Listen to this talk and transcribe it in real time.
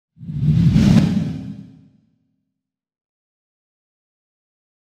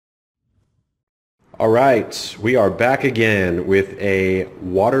All right, we are back again with a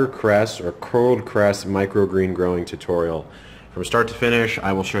watercress or curled cress microgreen growing tutorial. From start to finish,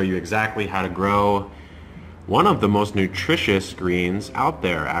 I will show you exactly how to grow one of the most nutritious greens out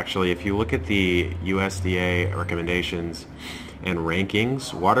there. Actually, if you look at the USDA recommendations and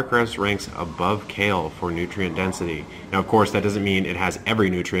rankings, watercress ranks above kale for nutrient density. Now, of course, that doesn't mean it has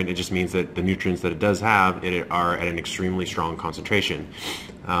every nutrient. It just means that the nutrients that it does have are at an extremely strong concentration.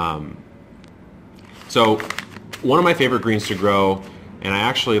 So one of my favorite greens to grow, and I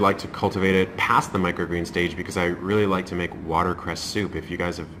actually like to cultivate it past the microgreen stage because I really like to make watercress soup. If you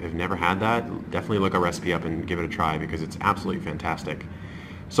guys have never had that, definitely look a recipe up and give it a try because it's absolutely fantastic.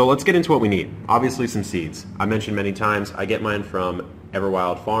 So let's get into what we need. Obviously some seeds. I mentioned many times I get mine from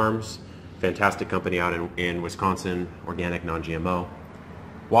Everwild Farms, fantastic company out in Wisconsin, organic, non-GMO.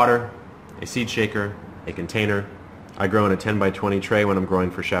 Water, a seed shaker, a container. I grow in a 10 by 20 tray when I'm growing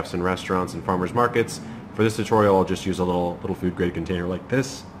for chefs in restaurants and farmers markets. For this tutorial, I'll just use a little food grade container like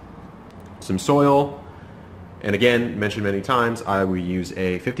this. Some soil, and again, mentioned many times, I will use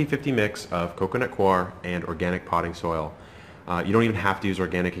a 50-50 mix of coconut coir and organic potting soil. You don't even have to use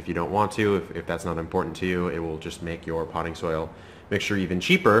organic if you don't want to. If that's not important to you, it will just make your potting soil mixture even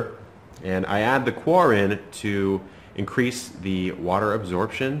cheaper. And I add the coir in to increase the water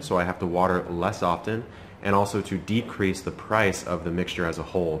absorption, so I have to water less often, and also to decrease the price of the mixture as a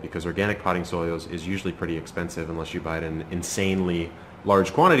whole, because organic potting soil is usually pretty expensive unless you buy it in insanely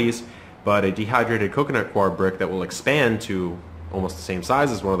large quantities. But a dehydrated coconut coir brick that will expand to almost the same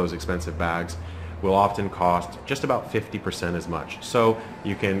size as one of those expensive bags will often cost just about 50% as much. So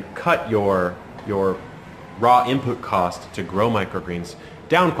you can cut your raw input cost to grow microgreens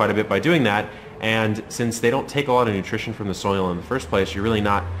down quite a bit by doing that. And since they don't take a lot of nutrition from the soil in the first place, you're really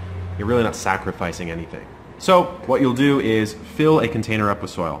not sacrificing anything. So what you'll do is fill a container up with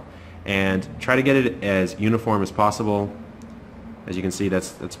soil and try to get it as uniform as possible. As you can see,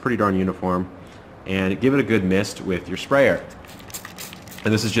 that's pretty darn uniform. And give it a good mist with your sprayer.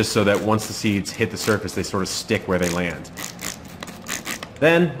 And this is just so that once the seeds hit the surface, they sort of stick where they land.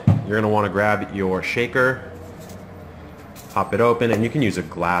 Then you're going to want to grab your shaker, pop it open, and you can use a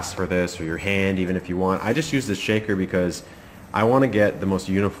glass for this or your hand even if you want. I just use this shaker because I want to get the most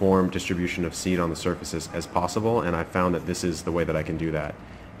uniform distribution of seed on the surfaces as possible, and I found that this is the way that I can do that.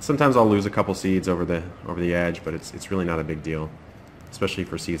 Sometimes I'll lose a couple seeds over the edge, but it's really not a big deal, especially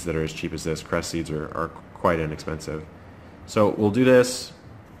for seeds that are as cheap as this. Cress seeds are quite inexpensive. So we'll do this,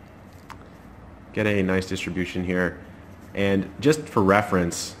 get a nice distribution here, and just for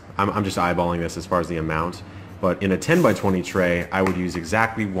reference, I'm just eyeballing this as far as the amount, but in a 10 by 20 tray, I would use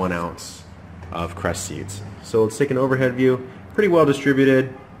exactly 1 ounce of cress seeds. So let's take an overhead view. Pretty well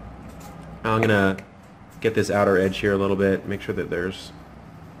distributed. I'm gonna get this outer edge here a little bit, make sure that there's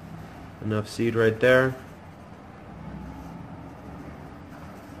enough seed right there.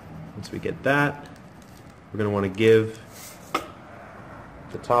 Once we get that, we're gonna want to give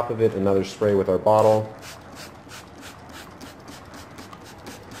the top of it another spray with our bottle.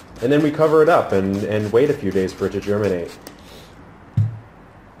 And then we cover it up and wait a few days for it to germinate.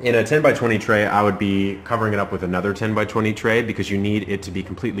 In a 10 by 20 tray, I would be covering it up with another 10 by 20 tray because you need it to be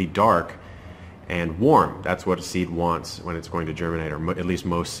completely dark and warm. That's what a seed wants when it's going to germinate, or at least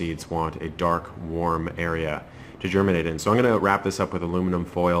most seeds want a dark, warm area to germinate in. So I'm going to wrap this up with aluminum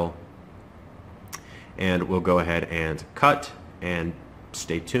foil, and we'll go ahead and cut, and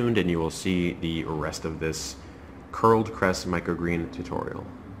stay tuned and you will see the rest of this curled cress microgreen tutorial.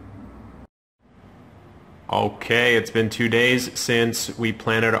 Okay, it's been 2 days since we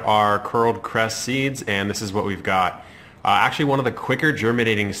planted our curled cress seeds, and this is what we've got. Actually, one of the quicker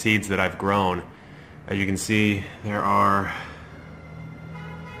germinating seeds that I've grown. As you can see, there are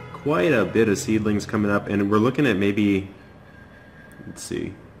quite a bit of seedlings coming up, and we're looking at maybe, let's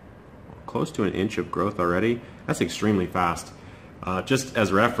see, close to 1 inch of growth already. That's extremely fast. Just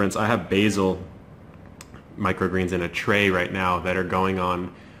as reference, I have basil microgreens in a tray right now that are going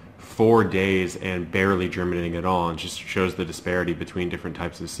on 4 days and barely germinating at all, and just shows the disparity between different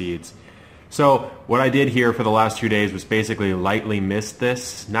types of seeds. So what I did here for the last 2 days was basically lightly mist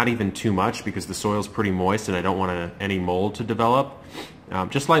this, not even too much because the soil's pretty moist and I don't want any mold to develop.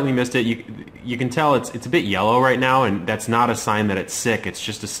 Just lightly mist it. You can tell it's a bit yellow right now, and that's not a sign that it's sick. It's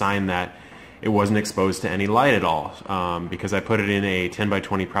just a sign that it wasn't exposed to any light at all, because I put it in a 10 by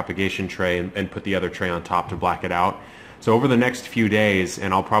 20 propagation tray and put the other tray on top to black it out. So over the next few days,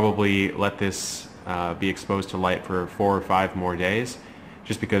 and I'll probably let this be exposed to light for 4 or 5 more days,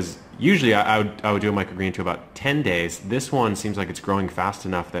 just because usually I would do a microgreen to about 10 days. This one seems like it's growing fast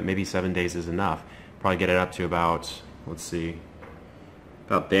enough that maybe 7 days is enough. Probably get it up to about, let's see,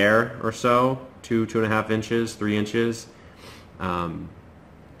 about there or so. 2.5 inches, 3 inches, and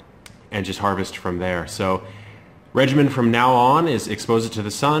just harvest from there. So regimen from now on is expose it to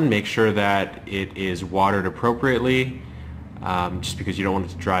the sun, make sure that it is watered appropriately, just because you don't want it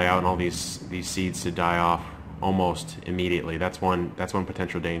to dry out and all these seeds to die off almost immediately. That's one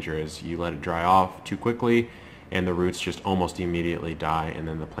potential danger, is you let it dry off too quickly and the roots just almost immediately die, and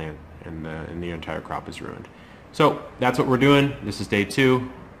then the plant and the entire crop is ruined. So that's what we're doing. This is day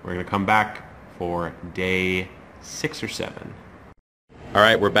 2. We're going to come back for day 6 or 7. All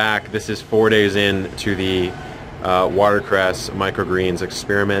right, we're back. This is 4 days into the watercress microgreens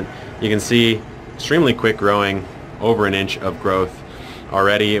experiment. You can see extremely quick growing, over an inch of growth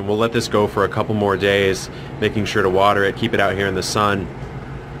already. We'll let this go for a couple more days, making sure to water it, keep it out here in the sun,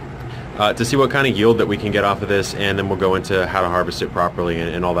 to see what kind of yield that we can get off of this, and then we'll go into how to harvest it properly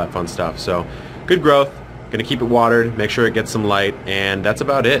and all that fun stuff. So good growth, gonna keep it watered, make sure it gets some light, and that's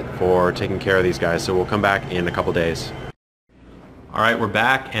about it for taking care of these guys. So we'll come back in a couple days. All right, we're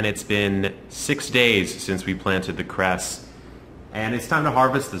back, and it's been 6 days since we planted the cress, and it's time to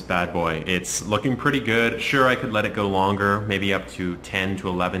harvest this bad boy. It's looking pretty good. Sure, I could let it go longer, maybe up to 10 to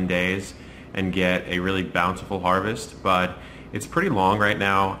 11 days, and get a really bountiful harvest, but it's pretty long right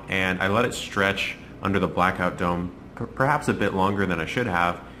now, and I let it stretch under the blackout dome perhaps a bit longer than I should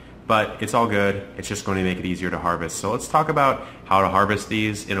have, but it's all good. It's just going to make it easier to harvest. So let's talk about how to harvest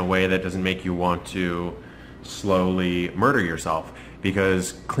these in a way that doesn't make you want to slowly murder yourself,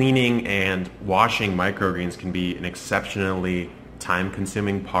 because cleaning and washing microgreens can be an exceptionally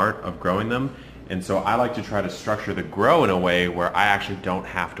time-consuming part of growing them, and so I like to try to structure the grow in a way where I actually don't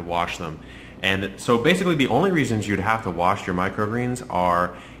have to wash them. And so basically the only reasons you'd have to wash your microgreens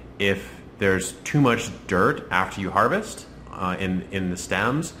are if there's too much dirt after you harvest in the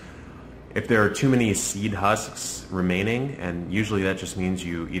stems, if there are too many seed husks remaining, and usually that just means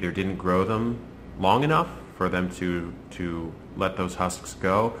you either didn't grow them long enough for them to let those husks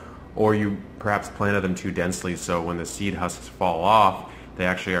go, or you perhaps planted them too densely, so when the seed husks fall off, they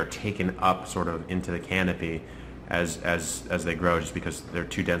actually are taken up sort of into the canopy as they grow, just because they're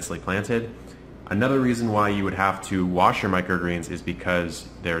too densely planted. Another reason why you would have to wash your microgreens is because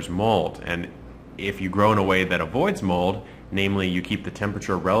there's mold, and if you grow in a way that avoids mold, namely you keep the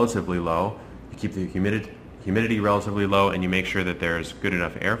temperature relatively low, you keep the humidity relatively low, and you make sure that there's good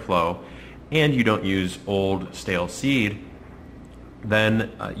enough airflow, and you don't use old stale seed,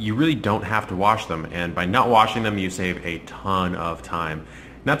 then you really don't have to wash them, and by not washing them you save a ton of time.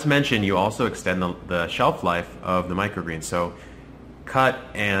 Not to mention you also extend the shelf life of the microgreens. So cut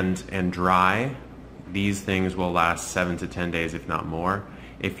and dry, these things will last 7 to 10 days, if not more.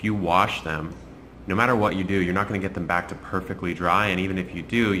 If you wash them, no matter what you do, you're not going to get them back to perfectly dry, and even if you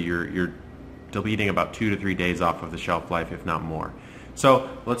do, you're deleting about 2 to 3 days off of the shelf life, if not more. So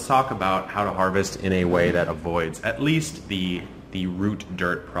let's talk about how to harvest in a way that avoids at least the root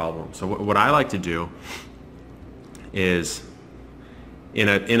dirt problem. So what I like to do is, in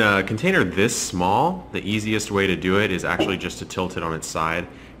a container this small, the easiest way to do it is actually just to tilt it on its side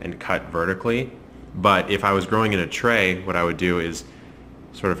and cut vertically. But if I was growing in a tray, what I would do is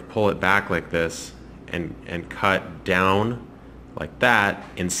sort of pull it back like this and cut down like that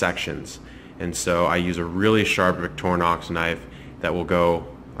in sections. And so I use a really sharp Victorinox knife that will go,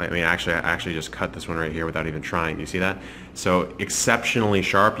 I actually just cut this one right here without even trying. Do you see that? So exceptionally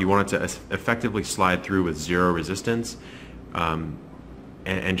sharp. You want it to effectively slide through with zero resistance,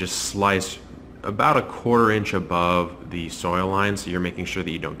 and just slice about a 1/4 inch above the soil line, so you're making sure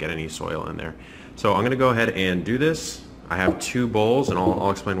that you don't get any soil in there. So I'm going to go ahead and do this. I have 2 bowls, and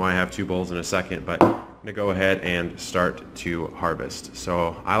I'll explain why I have 2 bowls in a second, but I'm going to go ahead and start to harvest.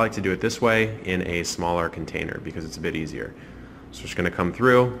 So I like to do it this way in a smaller container because it's a bit easier. So just going to come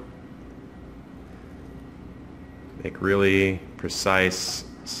through, make really precise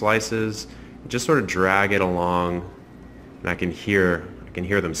slices, just sort of drag it along, and I can hear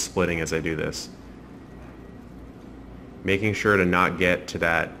them splitting as I do this. Making sure to not get to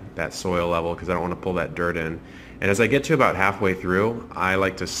that soil level because I don't want to pull that dirt in. And as I get to about halfway through, I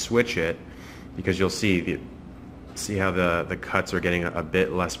like to switch it because you'll see how the cuts are getting a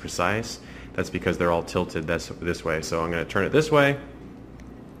bit less precise. That's because they're all tilted this way. So I'm going to turn it this way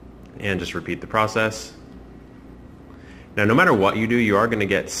and just repeat the process. Now, no matter what you do, you are going to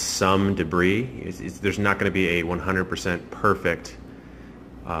get some debris. There's not going to be a 100% perfect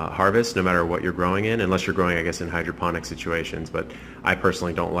harvest, no matter what you're growing in, unless you're growing, I guess, in hydroponic situations. But I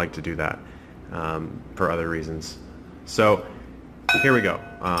personally don't like to do that for other reasons. So here we go.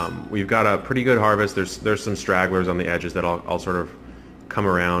 We've got a pretty good harvest. There's some stragglers on the edges that I'll sort of come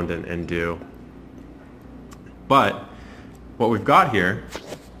around and do. But what we've got here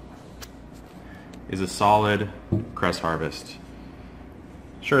is a solid cress harvest.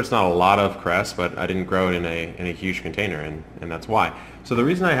 Sure, it's not a lot of cress, but I didn't grow it in a huge container, and that's why. So the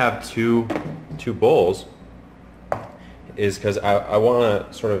reason I have two bowls is because I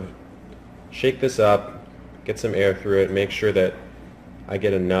want to sort of shake this up, get some air through it, make sure that I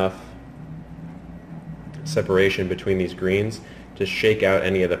get enough separation between these greens to shake out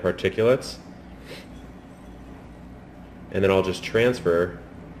any of the particulates. And then I'll just transfer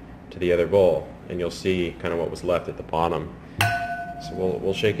to the other bowl, and you'll see kind of what was left at the bottom. So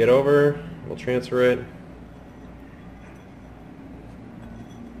we'll shake it over, we'll transfer it,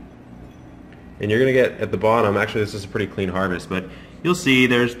 and you're going to get at the bottom, actually this is a pretty clean harvest, but you'll see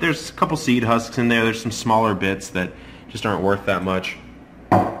there's a couple seed husks in there, there's some smaller bits that just aren't worth that much.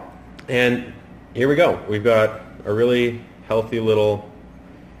 And here we go, we've got a really healthy little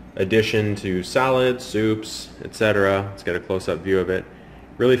addition to salads, soups, etc. Let's get a close-up view of it.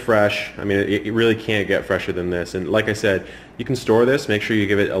 Really fresh. I mean, it really can't get fresher than this. And like I said, you can store this, make sure you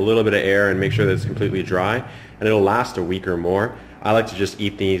give it a little bit of air and make sure that it's completely dry, and it'll last a week or more. I like to just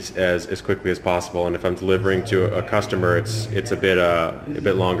eat these as quickly as possible, and if I'm delivering to a customer, it's a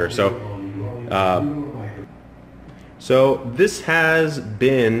bit longer. So this has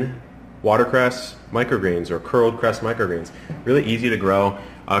been watercress microgreens, or curled cress microgreens. Really easy to grow,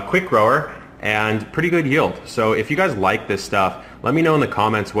 quick grower, and pretty good yield. So if you guys like this stuff, let me know in the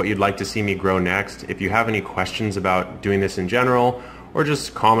comments what you'd like to see me grow next. If you have any questions about doing this in general, or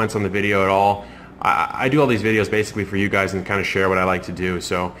just comments on the video at all, I do all these videos basically for you guys and kind of share what I like to do.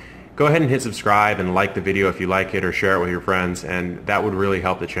 So go ahead and hit subscribe and like the video if you like it, or share it with your friends, and that would really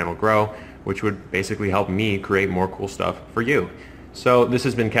help the channel grow, which would basically help me create more cool stuff for you. So this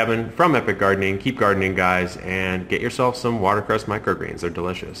has been Kevin from Epic Gardening. Keep gardening, guys, and get yourself some watercress microgreens. They're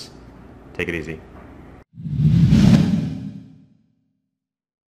delicious. Take it easy.